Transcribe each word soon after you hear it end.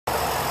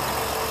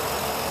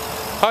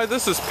Hi,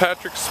 this is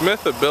Patrick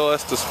Smith at Bill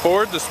Estes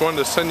Ford. Just wanted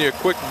to send you a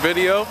quick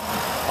video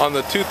on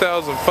the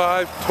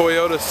 2005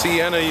 Toyota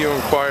Sienna you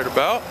inquired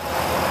about.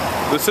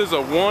 This is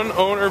a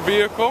one-owner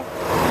vehicle.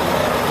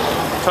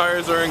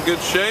 Tires are in good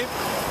shape.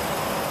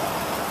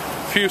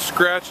 A few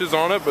scratches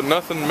on it, but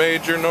nothing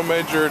major, no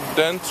major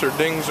dents or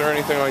dings or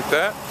anything like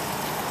that.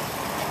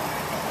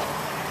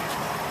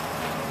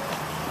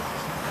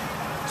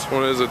 This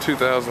one is a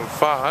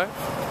 2005.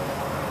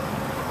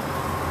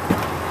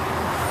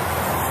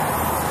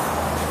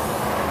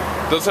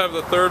 Does have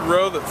the third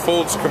row that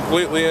folds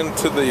completely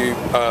into the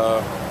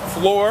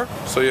floor,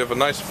 so you have a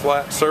nice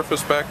flat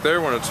surface back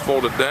there when it's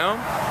folded down.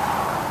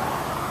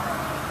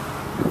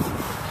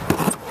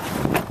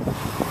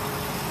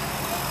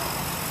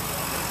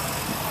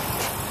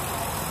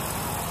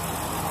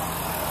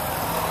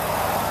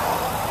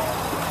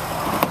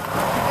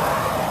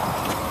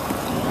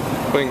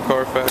 Clean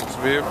Carfax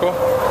vehicle.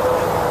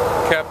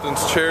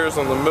 Captain's chairs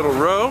on the middle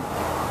row.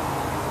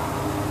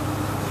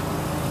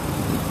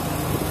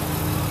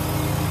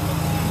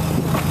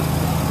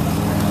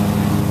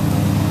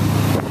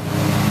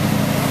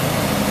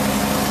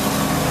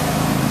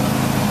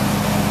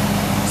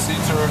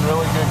 Are in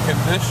really good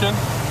condition.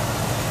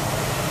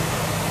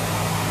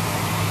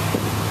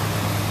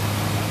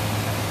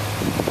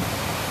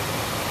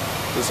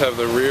 Just have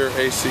the rear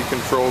AC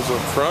controls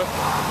up front.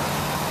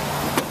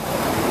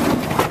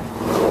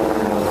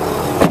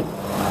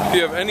 If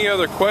you have any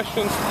other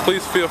questions,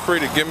 please feel free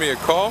to give me a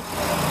call,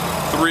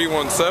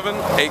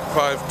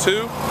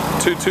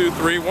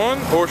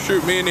 317-852-2231, or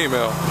shoot me an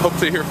email. Hope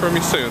to hear from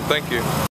you soon. Thank you.